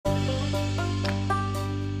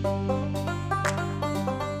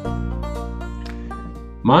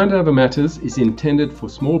Mind Over Matters is intended for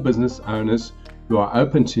small business owners who are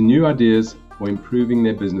open to new ideas for improving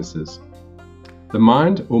their businesses. The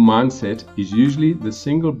mind or mindset is usually the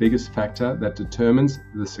single biggest factor that determines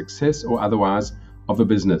the success or otherwise of a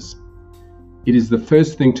business. It is the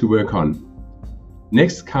first thing to work on.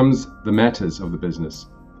 Next comes the matters of the business: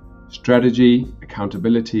 strategy,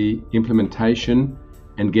 accountability, implementation,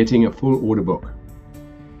 and getting a full order book,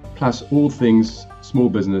 plus all things small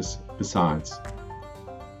business besides.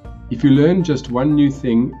 If you learn just one new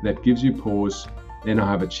thing that gives you pause, then I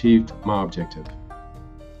have achieved my objective.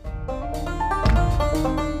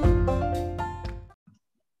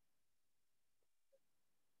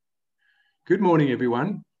 Good morning,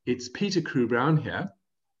 everyone. It's Peter Crewe-Brown here.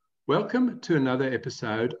 Welcome to another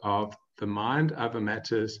episode of the Mind Over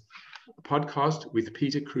Matters podcast with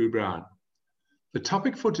Peter Crewe-Brown. The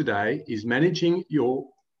topic for today is managing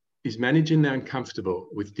the uncomfortable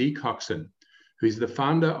with Dee Coxon, who is the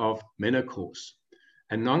founder of MenoCourse,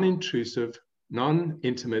 a non-intrusive,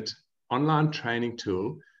 non-intimate online training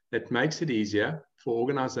tool that makes it easier for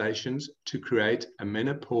organizations to create a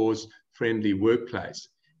menopause-friendly workplace.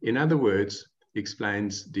 In other words,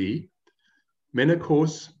 explains Dee,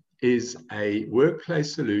 MenoCourse is a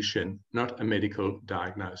workplace solution, not a medical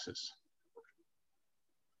diagnosis.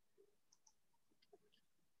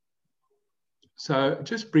 So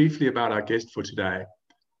just briefly about our guest for today.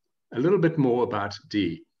 A little bit more about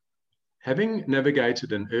Dee. Having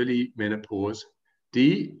navigated an early menopause,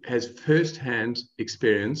 Dee has first-hand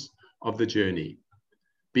experience of the journey.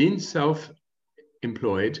 Being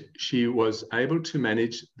self-employed, she was able to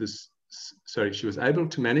manage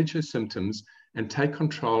her symptoms and take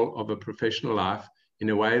control of her professional life in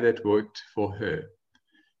a way that worked for her.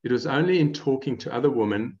 It was only in talking to other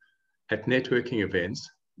women at networking events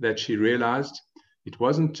that she realized it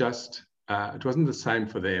wasn't the same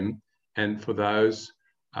for them and for those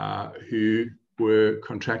who were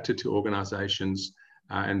contracted to organizations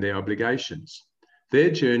and their obligations.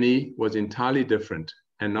 Their journey was entirely different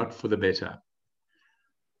and not for the better.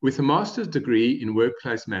 With a master's degree in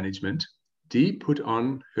workplace management, Dee put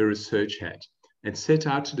on her research hat and set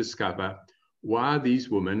out to discover why these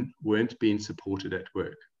women weren't being supported at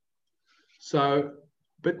work. So,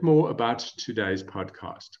 a bit more about today's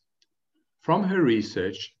podcast. From her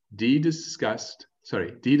research, Dee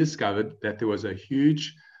discovered that there was a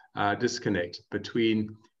huge disconnect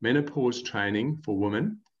between menopause training for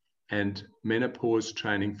women and menopause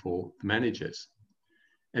training for managers.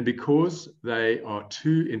 And because they are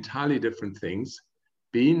two entirely different things,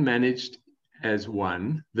 being managed as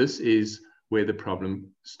one, this is where the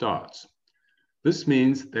problem starts. This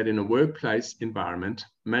means that in a workplace environment,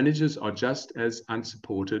 managers are just as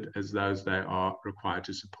unsupported as those they are required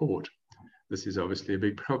to support. This is obviously a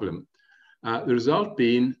big problem. The result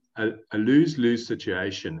being a lose-lose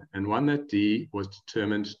situation, and one that Dee was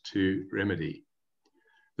determined to remedy.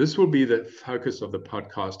 This will be the focus of the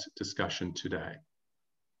podcast discussion today.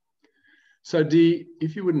 So Dee,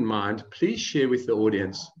 if you wouldn't mind, please share with the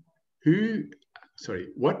audience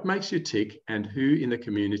what makes you tick and who in the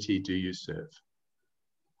community do you serve?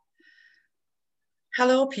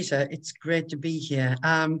 Hello, Peter. It's great to be here.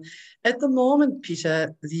 At the moment,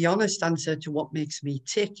 Peter, the honest answer to what makes me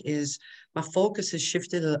tick is my focus has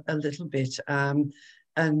shifted a little bit. And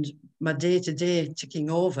my day-to-day ticking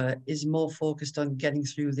over is more focused on getting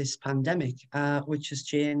through this pandemic, which has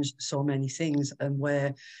changed so many things. And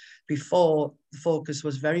where before the focus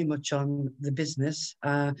was very much on the business,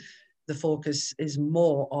 the focus is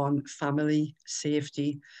more on family,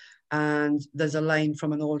 safety. And there's a line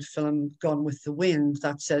from an old film, Gone with the Wind,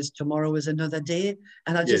 that says, tomorrow is another day.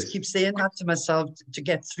 And I just keep saying that to myself to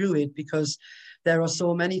get through it, because there are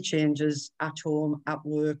so many changes at home, at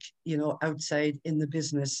work, outside in the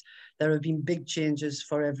business. There have been big changes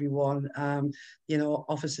for everyone.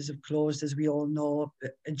 Offices have closed, as we all know,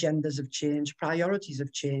 agendas have changed, priorities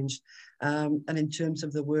have changed. And in terms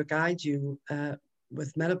of the work I do,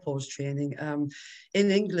 with menopause training.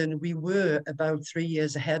 In England, we were about 3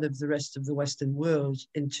 years ahead of the rest of the Western world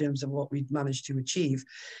in terms of what we'd managed to achieve.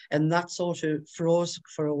 And that sort of froze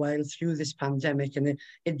for a while through this pandemic, and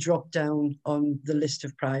it dropped down on the list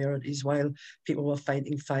of priorities while people were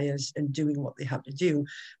fighting fires and doing what they had to do.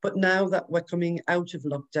 But now that we're coming out of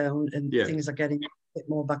lockdown and things are getting bit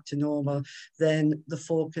more back to normal, then the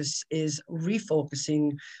focus is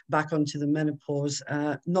refocusing back onto the menopause,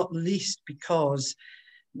 not least because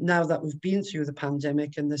now that we've been through the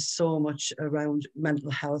pandemic and there's so much around mental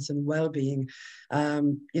health and well-being,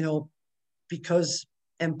 because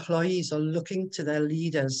employees are looking to their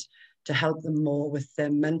leaders to help them more with their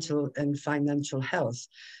mental and financial health,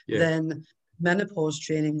 then menopause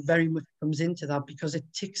training very much comes into that because it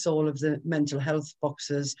ticks all of the mental health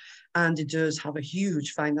boxes, and it does have a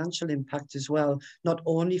huge financial impact as well, not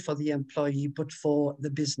only for the employee but for the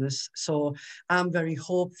business. So I'm very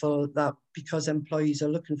hopeful that because employees are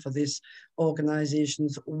looking for this,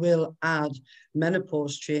 organizations will add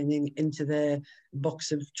menopause training into their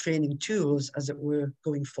box of training tools, as it were,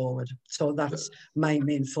 going forward. So that's my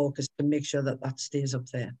main focus, to make sure that that stays up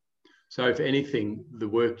there. So if anything, the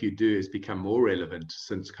work you do has become more relevant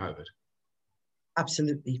since COVID.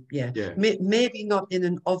 Absolutely, yeah. Yeah. Maybe not in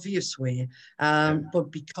an obvious way,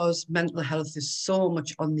 but because mental health is so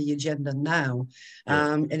much on the agenda now,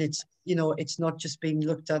 and it's, you know, it's not just being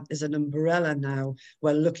looked at as an umbrella now.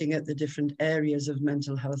 We're looking at the different areas of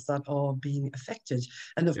mental health that are being affected.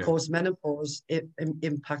 And of course, menopause, it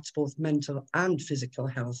impacts both mental and physical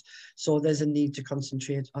health. So there's a need to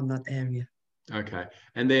concentrate on that area. Okay.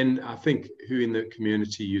 And then I think who in the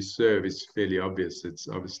community you serve is fairly obvious. It's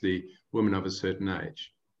obviously women of a certain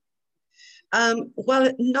age.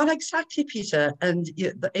 Well, not exactly, Peter. And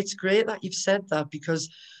it's great that you've said that, because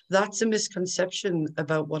that's a misconception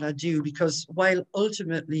about what I do. Because while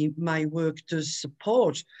ultimately my work does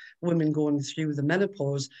support women going through the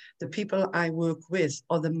menopause, the people I work with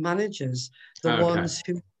are the managers, the ones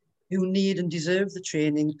who need and deserve the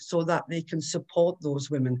training so that they can support those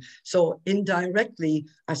women. So indirectly,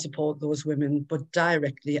 I support those women, but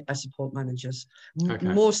directly, I support managers.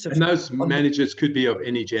 Most of and those managers could be of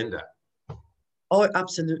any gender. Oh,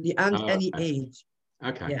 absolutely, and any age.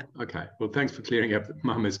 Okay. Yeah. Okay. Well, thanks for clearing up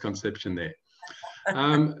my misconception there.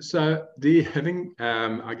 So, having,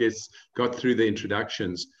 I guess, got through the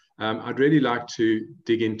introductions, I'd really like to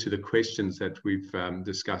dig into the questions that we've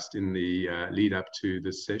discussed in the lead up to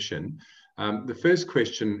this session. The first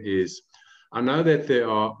question is, I know that there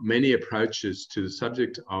are many approaches to the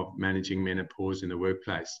subject of managing menopause in the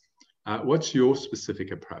workplace. What's your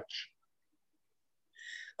specific approach?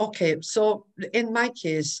 Okay, so in my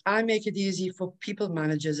case, I make it easy for people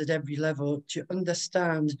managers at every level to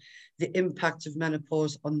understand the impact of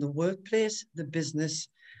menopause on the workplace, the business,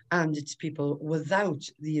 and its people without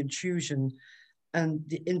the intrusion and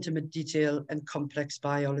the intimate detail and complex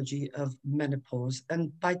biology of menopause.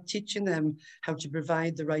 And by teaching them how to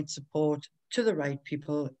provide the right support to the right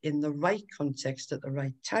people in the right context at the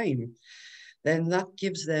right time, then that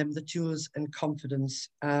gives them the tools and confidence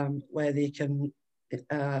where they can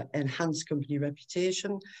enhance company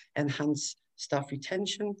reputation, enhance staff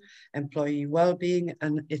retention, employee well-being,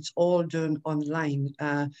 and it's all done online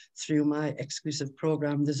through my exclusive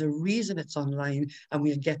program. There's a reason it's online, and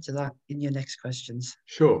we'll get to that in your next questions.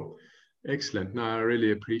 Sure. Excellent. No, I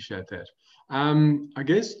really appreciate that. I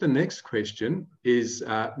guess the next question is,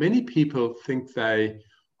 many people think they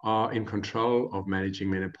are in control of managing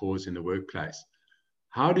menopause in the workplace.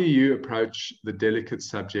 How do you approach the delicate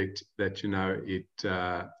subject that, you know,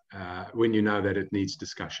 when you know that it needs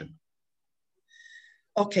discussion?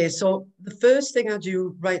 Okay, so the first thing I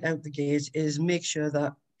do right out the gate is make sure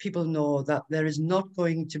that people know that there is not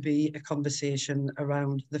going to be a conversation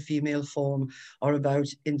around the female form or about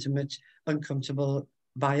intimate, uncomfortable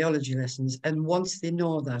biology lessons. And once they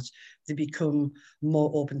know that, they become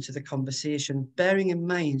more open to the conversation, bearing in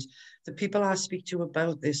mind the people I speak to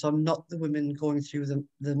about this are not the women going through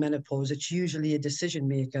the menopause. It's usually a decision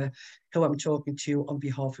maker who I'm talking to on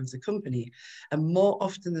behalf of the company. And more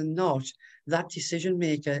often than not, that decision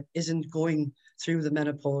maker isn't going through the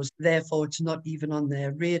menopause. Therefore, it's not even on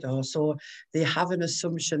their radar. So they have an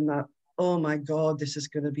assumption that, oh my God, this is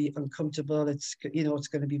going to be uncomfortable. It's, you know, it's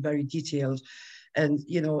going to be very detailed. And,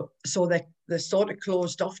 you know, so they're sort of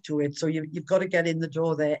closed off to it. So you've got to get in the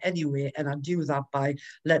door there anyway. And I do that by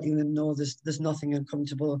letting them know there's nothing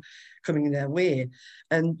uncomfortable coming their way.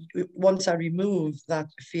 And once I remove that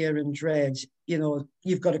fear and dread, you know,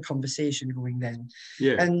 you've got a conversation going then.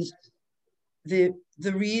 Yeah. And the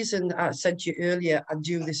reason I said to you earlier, I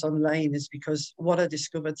do this online is because what I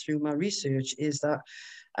discovered through my research is that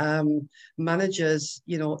managers,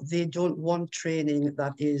 you know, they don't want training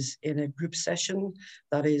that is in a group session,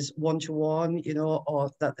 that is one-to-one, you know, or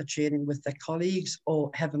that they're training with their colleagues, or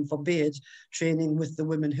heaven forbid, training with the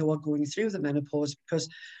women who are going through the menopause. Because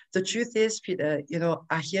the truth is, Peter, you know,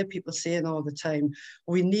 I hear people saying all the time,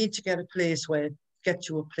 we need to get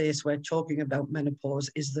to a place where talking about menopause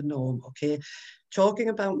is the norm, okay? talking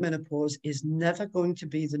about menopause is never going to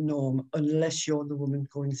be the norm unless you're the woman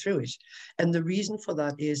going through it. And the reason for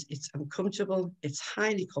that is it's uncomfortable, it's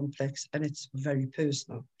highly complex, and it's very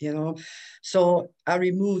personal, you know. So I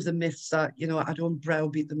remove the myths that, you know, I don't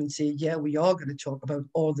browbeat them and say, yeah, we are going to talk about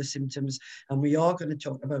all the symptoms and we are going to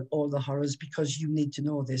talk about all the horrors because you need to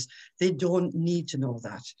know this. They don't need to know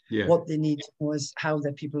that. Yeah. What they need to know is how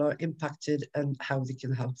their people are impacted and how they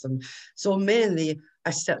can help them. So mainly, I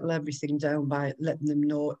settle everything down by letting them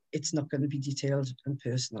know it's not going to be detailed and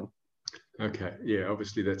personal. Okay, yeah,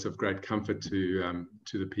 obviously that's of great comfort to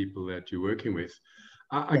the people that you're working with.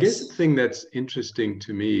 I Yes. guess the thing that's interesting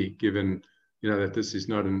to me, given that this is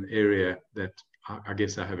not an area that I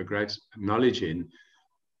guess I have a great knowledge in,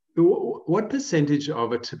 what percentage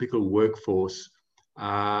of a typical workforce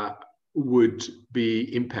would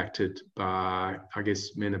be impacted by, I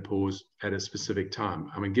guess, menopause at a specific time?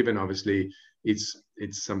 I mean, given obviously it's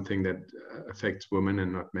something that affects women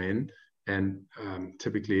and not men, and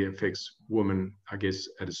typically affects women, I guess,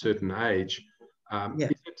 at a certain age. Yeah.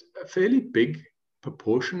 Is it a fairly big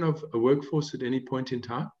proportion of a workforce at any point in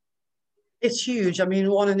time? It's huge. I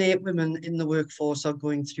mean, 1 in 8 women in the workforce are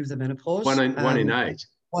going through the menopause. 1 in 8.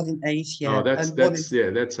 1 in 8, yeah. Oh,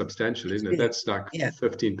 that's substantial, isn't it? Yeah. That's like Yeah.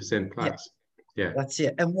 15% plus. Yeah. That's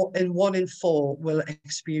it. And 1 in 4 will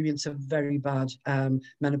experience a very bad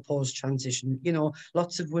menopause transition. You know,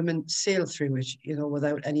 lots of women sail through it, you know,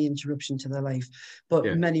 without any interruption to their life.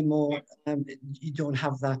 But many more, you don't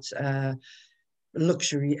have that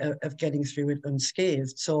luxury of getting through it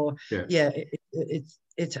unscathed. So,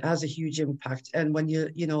 it has a huge impact. And when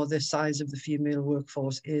the size of the female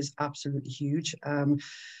workforce is absolutely huge.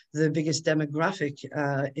 The biggest demographic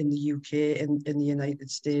in the UK, in the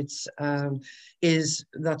United States,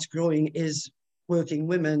 that's growing is working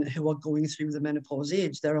women who are going through the menopause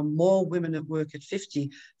age. There are more women at work at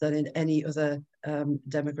 50 than in any other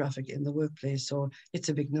demographic in the workplace. So it's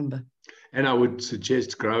a big number. And I would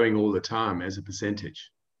suggest growing all the time as a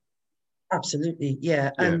percentage. Absolutely, yeah.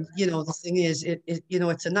 And the thing is,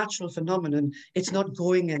 it's a natural phenomenon. It's not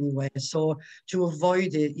going anywhere. So to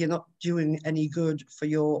avoid it, you're not doing any good for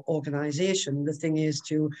your organization. The thing is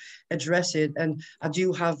to address it. And I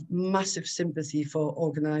do have massive sympathy for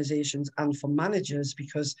organizations and for managers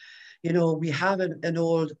because, we have an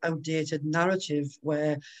old, outdated narrative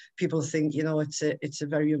where people think, it's a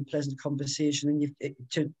very unpleasant conversation, and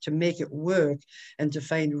to make it work and to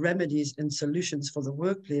find remedies and solutions for the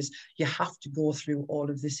workplace, you have to go through all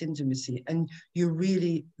of this intimacy. And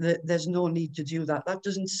there's no need to do that. That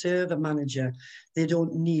doesn't serve a manager. They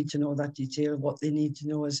don't need to know that detail. What they need to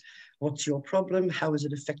know is, what's your problem? How is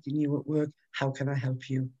it affecting you at work? How can I help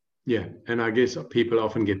you? Yeah, and I guess people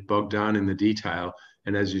often get bogged down in the detail.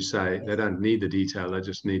 And as you say, they don't need the detail. They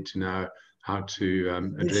just need to know how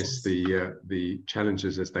to address the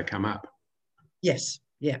challenges as they come up. Yes.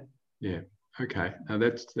 Yeah. Yeah. Okay. Now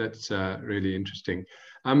that's really interesting.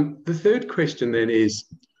 The third question then is,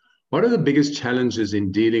 what are the biggest challenges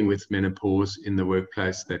in dealing with menopause in the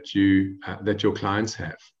workplace that your clients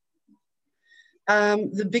have?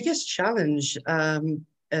 The biggest challenge,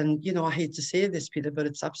 and I hate to say this, Peter, but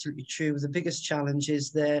it's absolutely true. The biggest challenge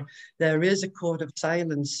is there is a code of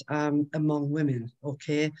silence among women,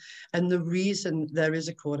 okay? And the reason there is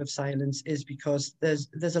a code of silence is because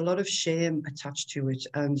there's a lot of shame attached to it.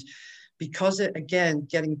 And because, again,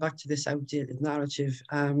 getting back to this outdated narrative,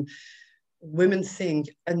 women think,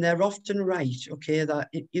 and they're often right, okay, that,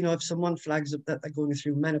 if someone flags up that they're going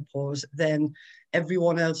through menopause, then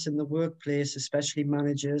everyone else in the workplace, especially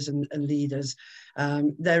managers and leaders,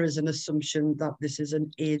 there is an assumption that this is an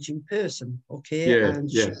aging person, okay?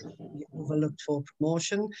 She may be overlooked for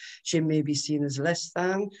promotion. She may be seen as less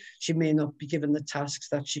than. She may not be given the tasks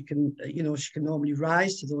that she can normally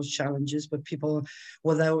rise to those challenges, but people,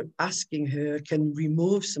 without asking her, can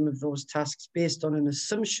remove some of those tasks based on an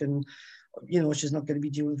assumption, she's not going to be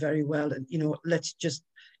doing very well. And, let's just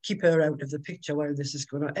keep her out of the picture while this is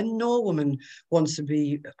going on. And no woman wants to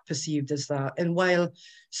be perceived as that. And while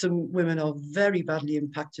some women are very badly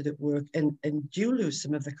impacted at work and do lose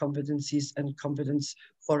some of their competencies and confidence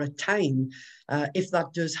for a time, if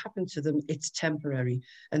that does happen to them, it's temporary.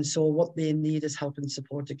 And so what they need is help and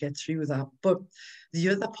support to get through that. But the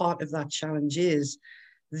other part of that challenge is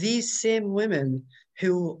these same women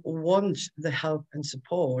who want the help and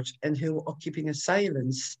support and who are keeping a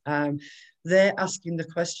silence, they're asking the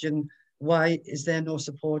question, why is there no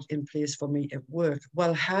support in place for me at work?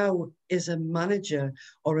 Well, how is a manager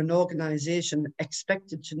or an organization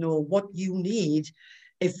expected to know what you need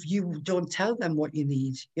if you don't tell them what you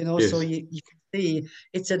need? Yes. So you can see,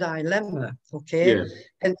 it's a dilemma, okay? Yeah.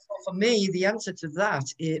 And so for me, the answer to that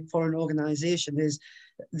for an organization is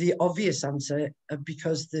the obvious answer,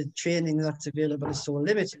 because the training that's available is so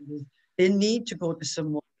limited. They need to go to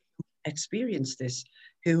someone who experienced this,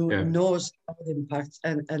 who Yeah. knows how it impacts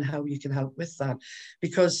and how you can help with that.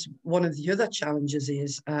 Because one of the other challenges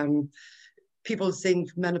is people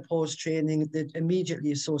think menopause training that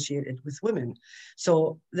immediately associated with women.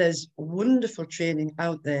 So there's wonderful training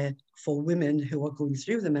out there for women who are going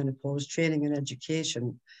through the menopause, training and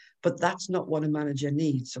education, but that's not what a manager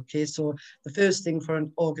needs, okay? So the first thing for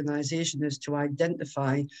an organization is to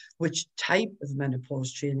identify which type of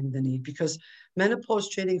menopause training they need, because menopause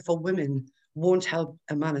training for women won't help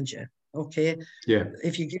a manager, okay? Yeah.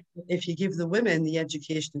 If you give the women the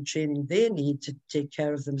education and training they need to take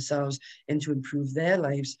care of themselves and to improve their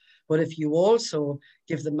lives, but if you also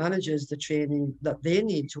give the managers the training that they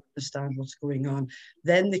need to understand what's going on,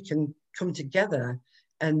 then they can come together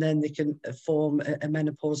and then they can form a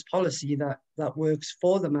menopause policy that works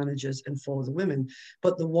for the managers and for the women.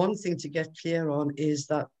 But the one thing to get clear on is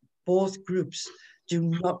that both groups do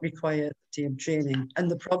not require the same training. And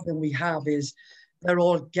the problem we have is they're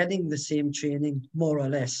all getting the same training, more or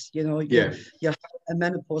less. You know, you have a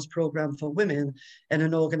menopause program for women, and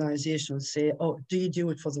an organization will say, oh, do you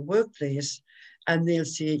do it for the workplace? And they'll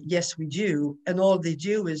say, yes, we do. And all they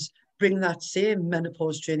do is bring that same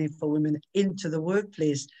menopause training for women into the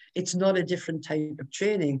workplace. It's not a different type of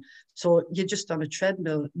training. So you're just on a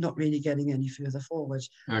treadmill, not really getting any further forward.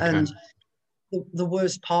 Okay. And the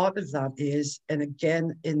worst part of that is, and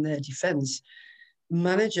again, in their defense,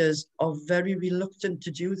 managers are very reluctant to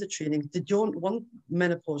do the training. They don't want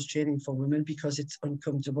menopause training for women because it's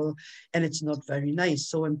uncomfortable and it's not very nice.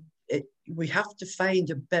 So we have to find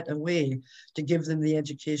a better way to give them the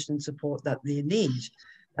education and support that they need,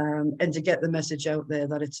 and to get the message out there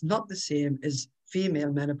that it's not the same as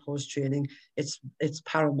female menopause training. It's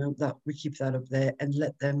paramount that we keep that up there and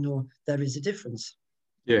let them know there is a difference.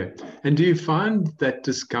 Yeah. And do you find that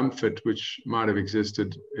discomfort, which might have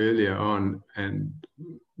existed earlier on and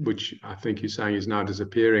which I think you're saying is now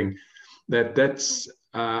disappearing, that's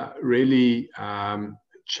really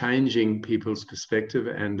changing people's perspective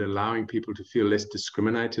and allowing people to feel less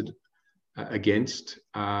discriminated against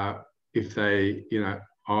if they,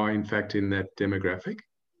 are in fact in that demographic?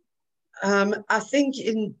 I think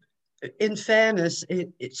in fairness,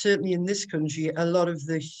 it certainly in this country, a lot of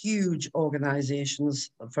the huge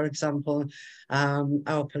organizations, for example,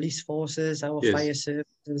 our police forces, our fire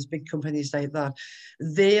services, big companies like that,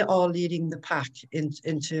 they are leading the pack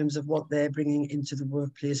in terms of what they're bringing into the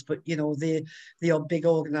workplace. But, they are big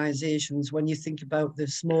organizations. When you think about the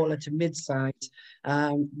smaller to mid-size,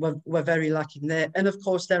 we're very lacking there. And of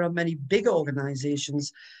course, there are many big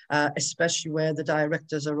organizations, especially where the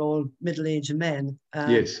directors are all middle-aged men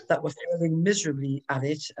that were failing miserably at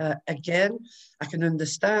it. Again, I can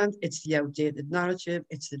understand it's the outdated narrative,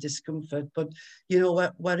 it's the discomfort, but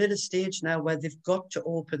we're at a stage now where they've got to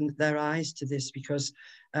open their eyes to this, because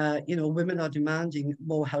women are demanding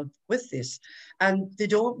more help with this, and they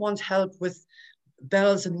don't want help with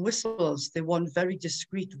bells and whistles. They want very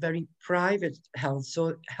discreet, very private help.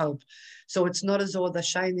 So it's not as though they're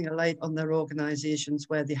shining a light on their organizations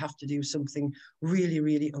where they have to do something really,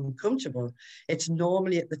 really uncomfortable. It's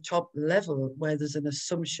normally at the top level where there's an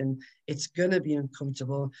assumption it's going to be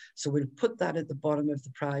uncomfortable. So we'll put that at the bottom of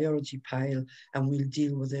the priority pile and we'll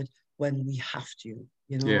deal with it when we have to,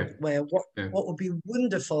 where what would be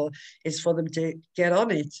wonderful is for them to get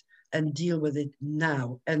on it and deal with it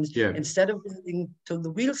now. And instead of waiting till the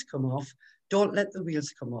wheels come off, don't let the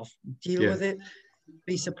wheels come off. Deal with it.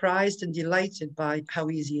 Be surprised and delighted by how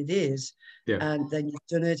easy it is. And then you've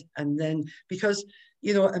done it. And then, because,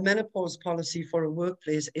 a menopause policy for a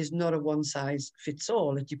workplace is not a one size fits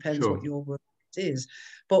all. It depends what your workplace is.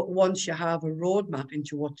 But once you have a roadmap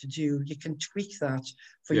into what to do, you can tweak that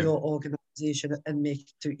for your organization and make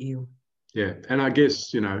it to you. Yeah. And I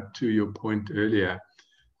guess, to your point earlier,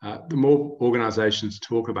 the more organizations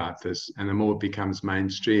talk about this and the more it becomes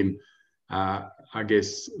mainstream, I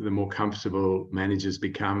guess the more comfortable managers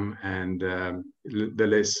become, and the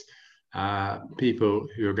less people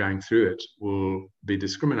who are going through it will be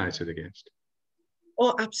discriminated against.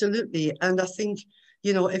 Oh, absolutely. And I think,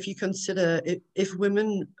 if you consider if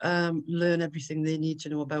women learn everything they need to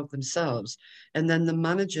know about themselves, and then the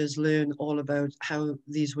managers learn all about how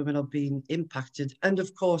these women are being impacted. And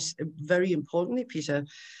of course, very importantly, Peter,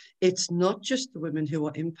 it's not just the women who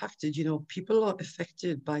are impacted. People are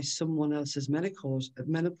affected by someone else's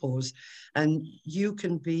menopause. And you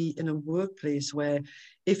can be in a workplace where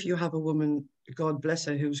if you have a woman God bless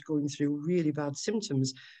her, who's going through really bad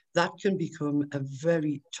symptoms, that can become a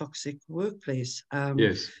very toxic workplace.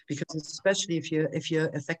 Yes. Because especially if you're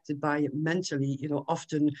affected by it mentally,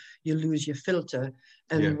 often you lose your filter,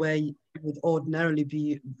 and where you would ordinarily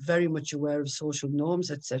be very much aware of social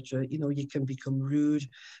norms, etc. You can become rude,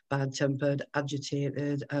 bad-tempered,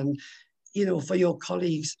 agitated, and for your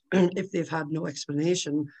colleagues, if they've had no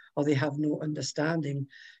explanation or they have no understanding,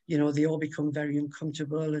 they all become very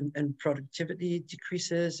uncomfortable, and productivity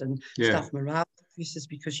decreases, and staff morale decreases,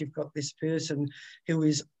 because you've got this person who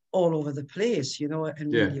is all over the place,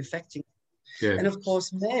 and really affecting. And of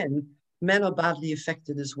course, men are badly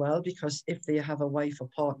affected as well, because if they have a wife or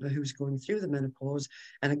partner who's going through the menopause,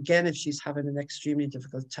 and again, if she's having an extremely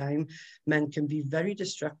difficult time, men can be very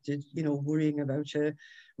distracted, worrying about her,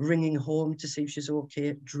 ringing home to see if she's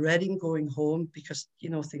okay, dreading going home because,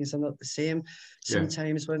 things are not the same.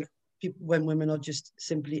 Sometimes when women are just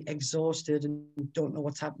simply exhausted and don't know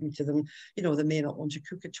what's happening to them, they may not want to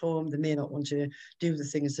cook at home, they may not want to do the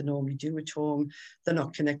things they normally do at home, they're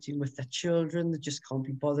not connecting with their children, they just can't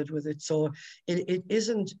be bothered with it. So it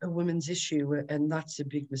isn't a women's issue, and that's a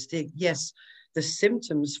big mistake. Yes, the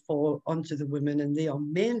symptoms fall onto the women and they are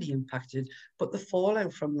mainly impacted, but the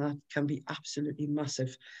fallout from that can be absolutely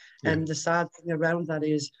massive. And the sad thing around that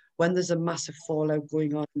is, when there's a massive fallout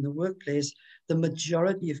going on in the workplace, the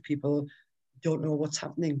majority of people don't know what's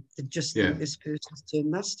happening. They just think this person's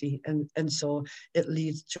turned nasty. And so it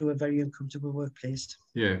leads to a very uncomfortable workplace.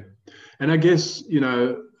 Yeah. And I guess,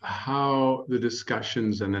 how the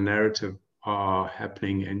discussions and the narrative are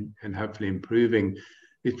happening and hopefully improving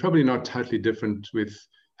is probably not totally different with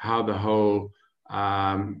how the whole,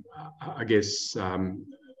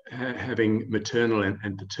 having maternal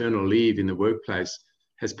and paternal leave in the workplace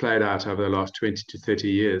has played out over the last 20 to 30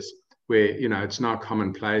 years, where, it's now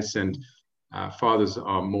commonplace, and fathers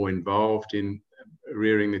are more involved in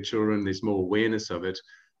rearing the children. There's more awareness of it,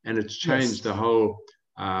 and it's changed the whole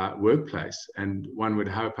workplace. And one would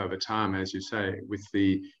hope over time, as you say, with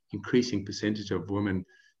the increasing percentage of women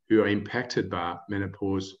who are impacted by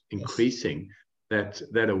menopause increasing, that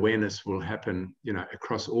awareness will happen,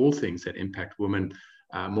 across all things that impact women,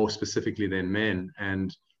 more specifically than men.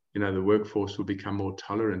 And the workforce will become more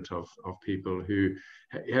tolerant of people who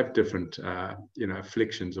have different,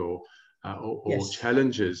 afflictions or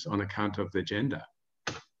challenges on account of their gender.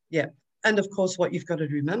 Yeah. And of course, what you've got to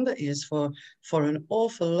remember is for an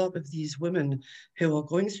awful lot of these women who are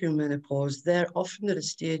going through menopause, they're often at a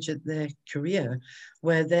stage of their career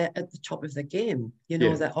where they're at the top of their game.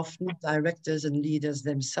 They're often directors and leaders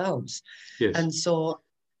themselves. Yes. And so,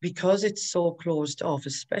 because it's so closed off,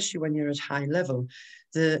 especially when you're at high level,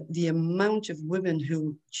 the amount of women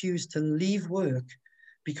who choose to leave work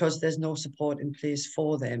because there's no support in place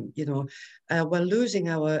for them, we're losing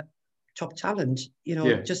our top talent,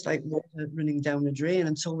 just like water running down a drain.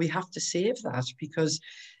 And so we have to save that, because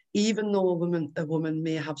even though a woman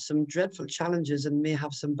may have some dreadful challenges and may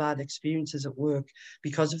have some bad experiences at work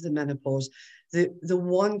because of the menopause, the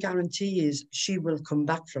one guarantee is she will come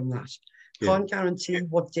back from that. Can't guarantee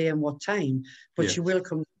what day and what time, but she will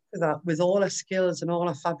come to that with all her skills and all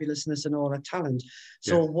her fabulousness and all her talent.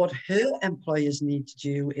 So what her employers need to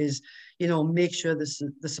do is, make sure there's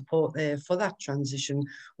the support there for that transition,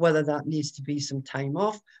 whether that needs to be some time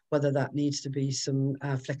off, whether that needs to be some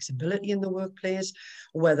flexibility in the workplace,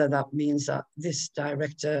 whether that means that this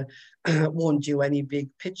director won't do any big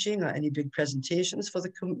pitching or any big presentations for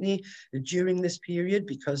the company during this period,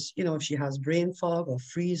 because, if she has brain fog or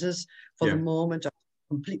freezes for the moment, or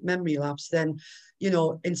complete memory lapse, then,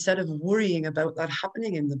 instead of worrying about that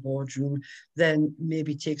happening in the boardroom, then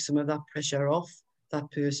maybe take some of that pressure off that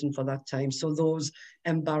person for that time, so those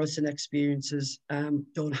embarrassing experiences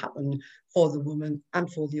don't happen for the woman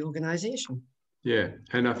and for the organization. Yeah,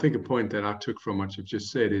 and I think a point that I took from what you've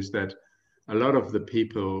just said is that a lot of the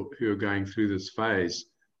people who are going through this phase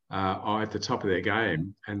are at the top of their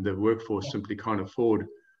game, and the workforce simply can't afford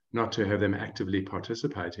not to have them actively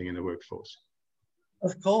participating in the workforce.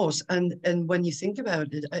 Of course. And when you think about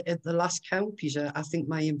it, at the last count, Peter, I think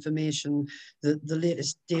my information, the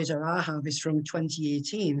latest data I have is from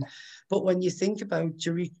 2018. But when you think about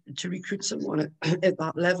to recruit someone at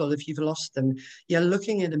that level, if you've lost them, you're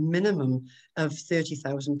looking at a minimum of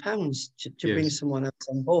 £30,000 to bring someone else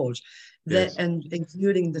on board. And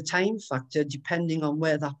including the time factor, depending on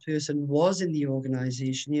where that person was in the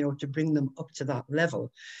organization, to bring them up to that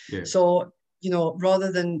level. So,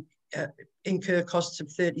 rather than incur costs of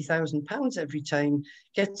 £30,000 every time.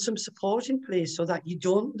 Get some support in place so that you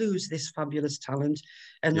don't lose this fabulous talent,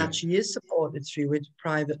 and that she is supported through it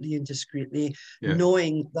privately and discreetly,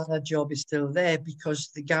 knowing that her job is still there, because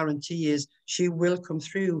the guarantee is she will come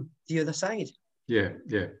through the other side. Yeah,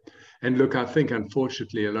 yeah. And look, I think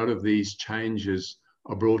unfortunately a lot of these changes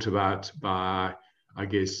are brought about by, I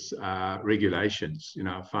guess, regulations. You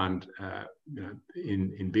know, I find, you know,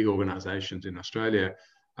 in big organizations in Australia,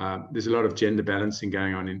 there's a lot of gender balancing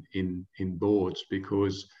going on in boards,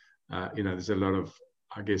 because, you know, there's a lot of,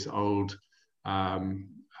 I guess, old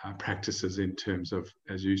practices in terms of,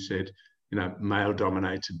 as you said, you know,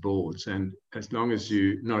 male-dominated boards. And as long as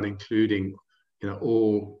you're not including, you know,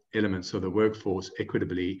 all elements of the workforce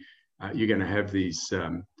equitably, you're going to have these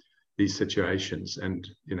situations. And,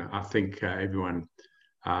 you know, I think everyone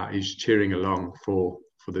is cheering along for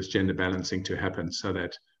this gender balancing to happen, so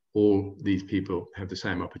that all these people have the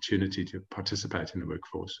same opportunity to participate in the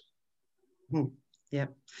workforce. Yeah,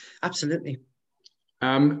 absolutely.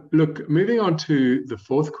 Look, moving on to the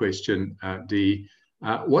fourth question, Dee,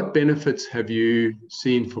 what benefits have you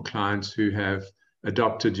seen for clients who have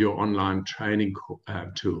adopted your online training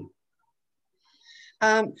tool?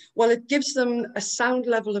 Well, it gives them a sound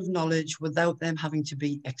level of knowledge without them having to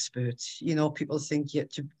be experts. You know, people think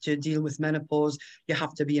to deal with menopause, you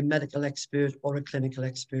have to be a medical expert or a clinical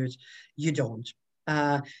expert. You don't.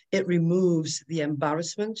 It removes the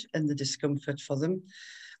embarrassment and the discomfort for them.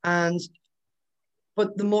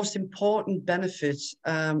 But the most important benefit,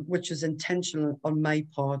 which is intentional on my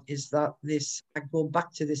part, is that I go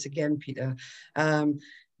back to this again, Peter,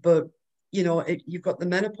 but you know, you've got the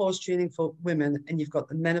menopause training for women and you've got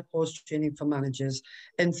the menopause training for managers.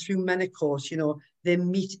 And through menopause, you know, they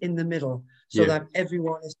meet in the middle so that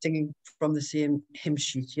everyone is singing from the same hymn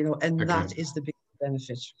sheet, you know, and that is the big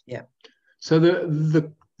benefit. Yeah. So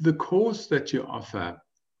the course that you offer,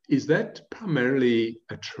 is that primarily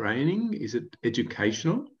a training? Is it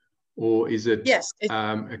educational, or is it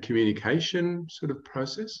a communication sort of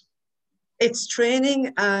process? It's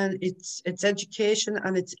training, and it's education,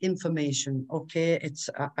 and it's information. Okay,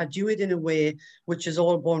 I do it in a way which is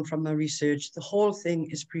all born from my research. The whole thing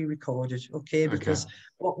is pre-recorded. Okay, because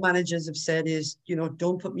what managers have said is, you know,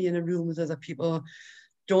 don't put me in a room with other people.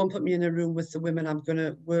 Don't put me in a room with the women I'm going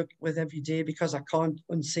to work with every day, because I can't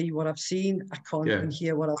unsee what I've seen. I can't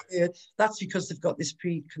unhear what I've heard. That's because they've got this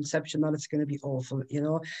preconception that it's going to be awful, you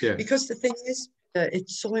know. Because the thing is,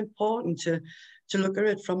 it's so important to look at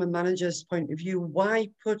it from a manager's point of view. Why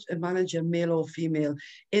put a manager, male or female,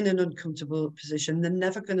 in an uncomfortable position? They're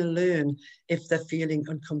never going to learn if they're feeling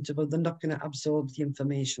uncomfortable. They're not going to absorb the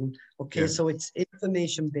information. Okay, so it's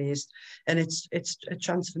information-based, and it's a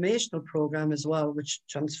transformational program as well, which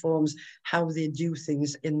transforms how they do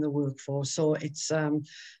things in the workforce. So it's,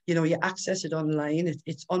 you know, you access it online.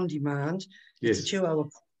 It's on demand. It's a 2-hour.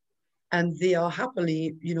 And they are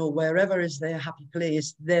happily, you know, wherever is their happy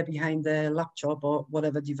place, they're behind their laptop or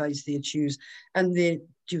whatever device they choose, and they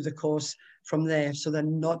do the course from there. So they're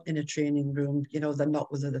not in a training room, you know, they're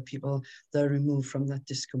not with other people, they're removed from that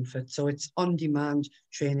discomfort. So it's on-demand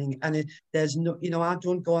training, and there's no, you know, I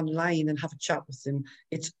don't go online and have a chat with them.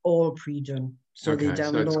 It's all pre-done. So they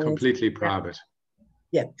download. So it's completely private.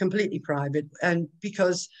 Yeah, completely private. And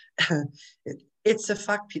because it's a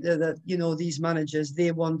fact, Peter, that, you know, these managers,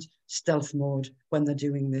 they want stealth mode when they're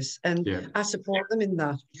doing this. And I support them in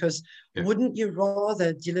that, because wouldn't you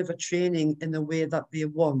rather deliver training in the way that they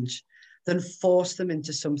want than force them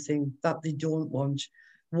into something that they don't want,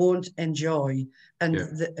 won't enjoy?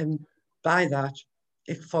 And by that,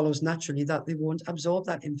 it follows naturally that they won't absorb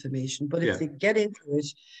that information. But if they get into it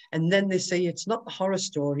and then they say it's not the horror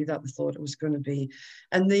story that they thought it was going to be,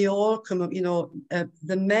 and they all come up, you know,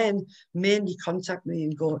 the men mainly contact me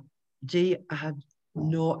and go, Dee, I had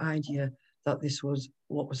no idea that this was,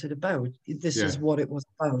 what was it about? This is what it was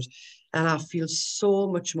about. And I feel so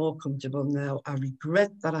much more comfortable now. I regret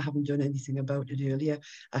that I haven't done anything about it earlier.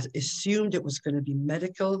 I assumed it was going to be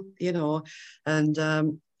medical, you know,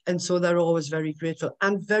 and so they're always very grateful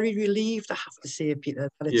and very relieved, I have to say, Peter,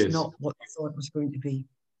 that it's not what I thought it was going to be.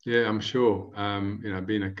 Yeah, I'm sure. You know,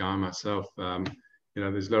 being a guy myself, you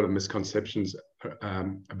know, there's a lot of misconceptions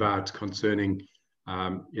about concerning,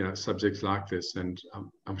 you know, subjects like this. And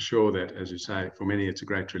I'm sure that, as you say, for many, it's a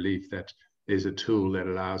great relief that there's a tool that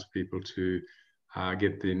allows people to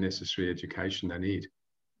get the necessary education they need.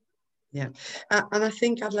 Yeah, and I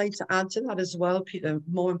think I'd like to add to that as well, Peter.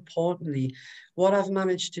 More importantly, what I've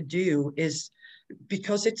managed to do is,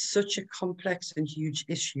 because it's such a complex and huge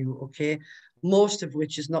issue, okay, most of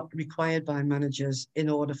which is not required by managers in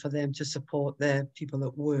order for them to support their people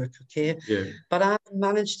at work, okay? Yeah. But I've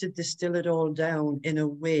managed to distill it all down in a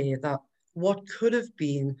way that what could have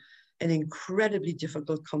been an incredibly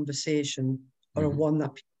difficult conversation, or one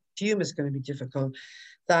that people assume is going to be difficult,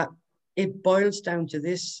 that it boils down to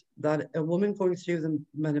this, that a woman going through the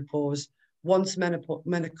menopause, once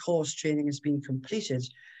menopause training has been completed,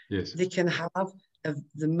 yes, they can have,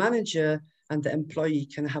 the manager and the employee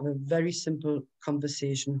can have a very simple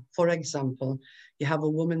conversation. For example, you have a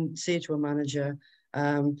woman say to a manager,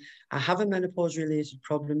 I have a menopause-related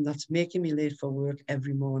problem that's making me late for work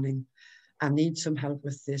every morning. I need some help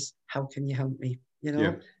with this. How can you help me? You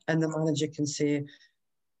know, and the manager can say,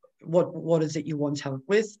 what is it you want help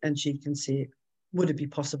with? And she can say, would it be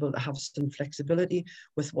possible to have some flexibility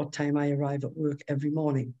with what time I arrive at work every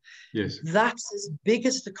morning? Yes. That's as big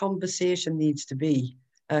as the conversation needs to be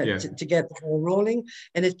to get the ball rolling.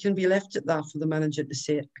 And it can be left at that for the manager to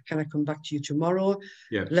say, can I come back to you tomorrow?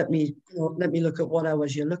 Yeah. Let me look at what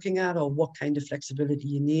hours you're looking at or what kind of flexibility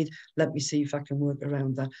you need. Let me see if I can work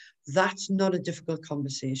around that. That's not a difficult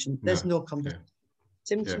conversation. There's no conversation.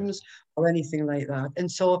 Symptoms or anything like that.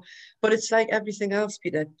 And so, but it's like everything else,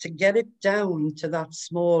 Peter, to get it down to that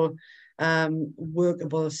small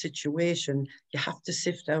workable situation, you have to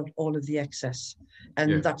sift out all of the excess.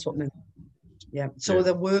 And that's what so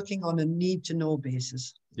they're working on a need to know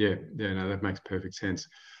basis. No, that makes perfect sense.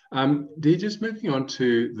 Dee, just moving on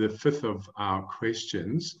to the fifth of our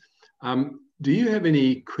questions, do you have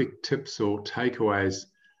any quick tips or takeaways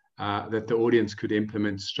that the audience could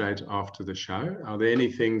implement straight after the show? Are there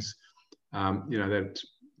any things, that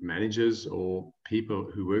managers or people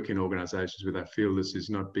who work in organizations where they feel this is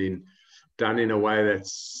not being done in a way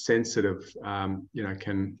that's sensitive,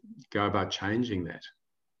 can go about changing that?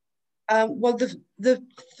 Well, the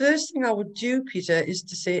first thing I would do, Peter, is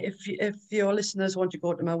to say, if your listeners want to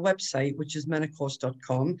go to my website, which is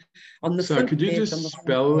menopause.com, on the front page... So could you just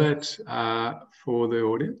spell that for the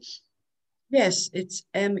audience? Yes, it's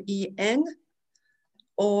menopause.com,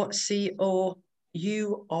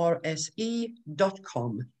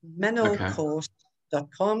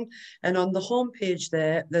 menopause.com. And on the homepage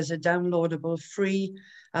there's a downloadable free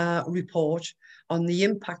report on the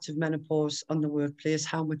impact of menopause on the workplace,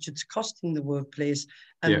 how much it's costing the workplace,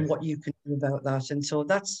 and what you can do about that. And so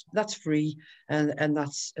that's free and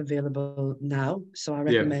that's available now. So I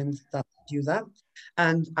recommend that you do that.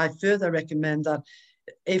 And I further recommend that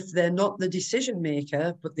if they're not the decision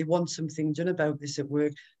maker, but they want something done about this at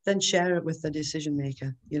work, then share it with the decision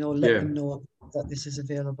maker. Let them know that this is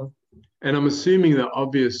available. And I'm assuming the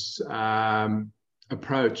obvious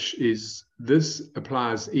approach is this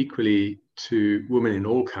applies equally to women in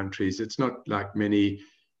all countries. It's not like many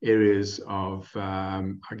areas of,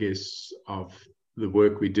 of the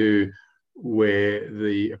work we do where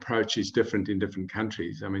the approach is different in different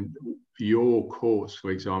countries. I mean, your course, for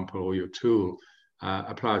example, or your tool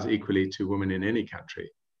applies equally to women in any country.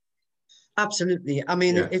 Absolutely. I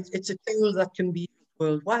mean, it's a tool that can be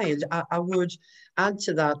worldwide. I would add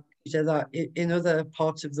to that, Peter, that in other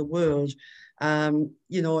parts of the world,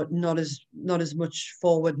 not as much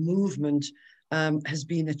forward movement has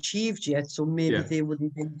been achieved yet. So maybe they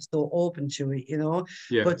wouldn't be so open to it,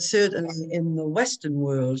 But certainly in the Western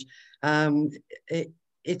world,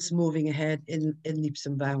 it's moving ahead in leaps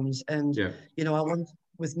and bounds. And,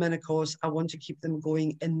 with menopause, I want to keep them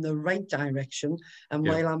going in the right direction. And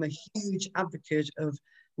while I'm a huge advocate of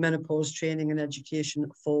menopause training and education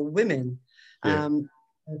for women, I'm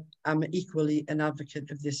equally an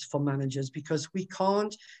advocate of this for managers, because we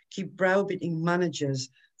can't keep browbeating managers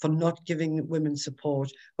for not giving women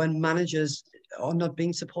support when managers are not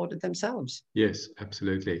being supported themselves. Yes,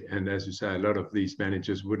 absolutely. And as you say, a lot of these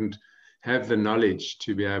managers wouldn't have the knowledge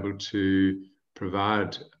to be able to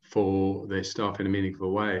provide for their staff in a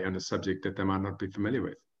meaningful way on a subject that they might not be familiar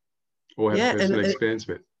with or have personal experience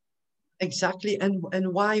with. Exactly. And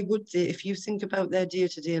why would they, if you think about their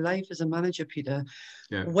day-to-day life as a manager, Peter,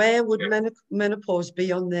 where would menopause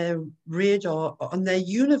be on their radar, on their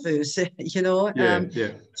universe,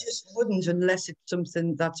 just wouldn't, unless it's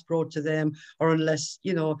something that's brought to them, or unless,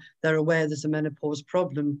 they're aware there's a menopause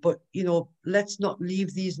problem. But, let's not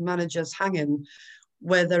leave these managers hanging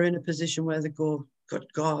where they're in a position where they go, good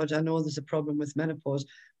God, I know there's a problem with menopause.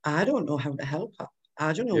 I don't know how to help her.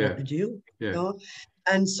 I don't know what to do.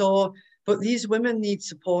 And so, but these women need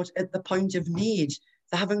support at the point of need.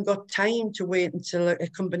 They haven't got time to wait until a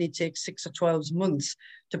company takes 6 or 12 months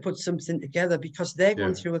to put something together, because they're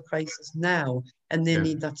going through a crisis now and they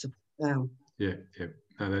need that support now. No,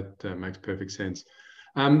 that makes perfect sense.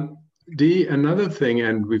 Dee, another thing,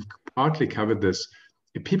 and we've partly covered this,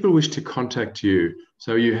 if people wish to contact you,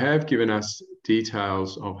 so you have given us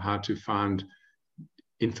details of how to find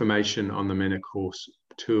information on the menopause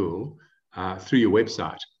tool through your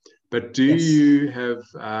website. But do you have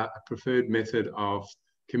a preferred method of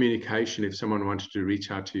communication if someone wanted to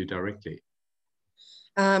reach out to you directly?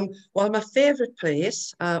 Well, my favorite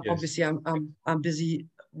place, obviously I'm busy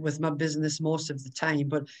with my business most of the time,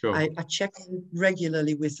 but sure. I check in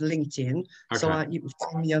regularly with LinkedIn. Okay. So you can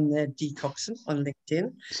find me on there, D Coxon on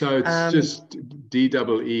LinkedIn. So it's just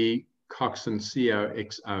D-E-E Coxon,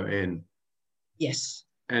 C-O-X-O-N. Yes.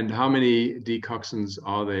 And how many D Coxons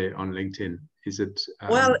are there on LinkedIn? Is it?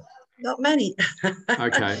 Well, not many.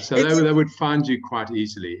 Okay, so they would find you quite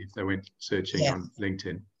easily if they went searching on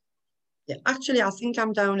LinkedIn. Yeah, actually, I think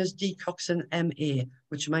I'm down as D Coxon MA,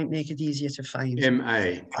 which might make it easier to find.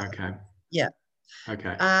 MA, okay. Yeah.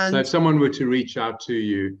 Okay. So if someone were to reach out to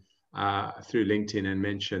you through LinkedIn and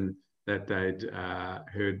mention that they'd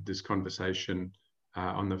heard this conversation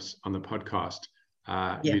on the podcast,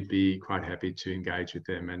 you'd be quite happy to engage with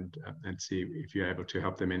them and see if you're able to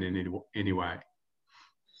help them in any way.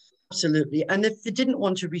 Absolutely. And if they didn't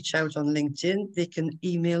want to reach out on LinkedIn, they can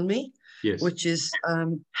email me, which is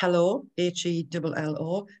hello,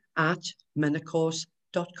 HELLO,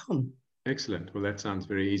 @menacause.com. Excellent. Well, that sounds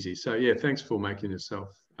very easy. So yeah, thanks for making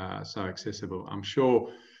yourself so accessible. I'm sure,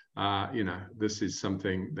 this is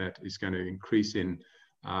something that is going to increase in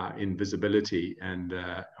visibility, and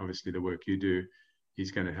obviously the work you do is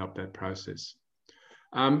going to help that process.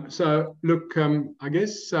 So look, I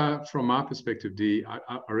guess from my perspective, Dee,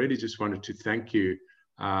 I really just wanted to thank you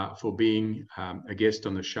for being a guest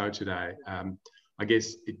on the show today. I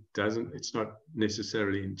guess it's not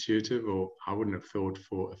necessarily intuitive, or I wouldn't have thought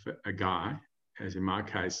for a guy, as in my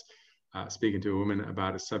case, speaking to a woman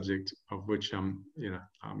about a subject of which I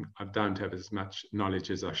don't have as much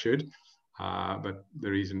knowledge as I should. But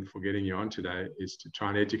the reason for getting you on today is to try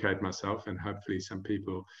and educate myself, and hopefully some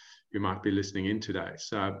people who might be listening in today.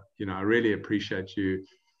 So, I really appreciate you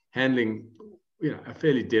handling, a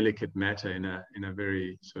fairly delicate matter in a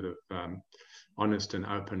very sort of honest and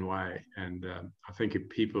open way. And I think if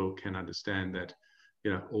people can understand that,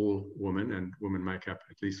 all women, and women make up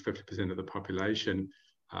at least 50% of the population,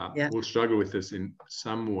 will struggle with this in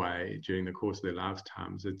some way during the course of their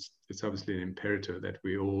lifetimes, it's obviously an imperative that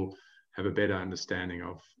we all have a better understanding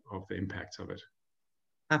of the impacts of it.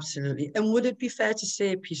 Absolutely. And would it be fair to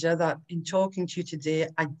say, Peter, that in talking to you today,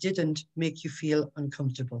 I didn't make you feel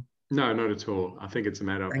uncomfortable? No, not at all. I think it's a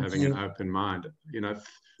matter of having an open mind.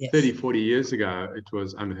 30, 40 years ago, it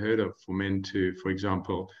was unheard of for men to, for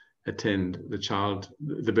example, attend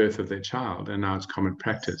the birth of their child, and now it's common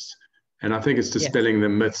practice. And I think it's dispelling the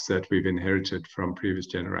myths that we've inherited from previous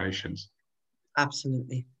generations.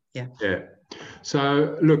 Absolutely. Yeah.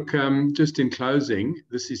 So look, just in closing,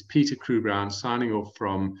 this is Peter Crewe-Brown signing off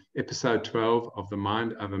from episode 12 of the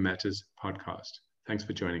Mind Over Matters podcast. Thanks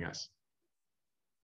for joining us.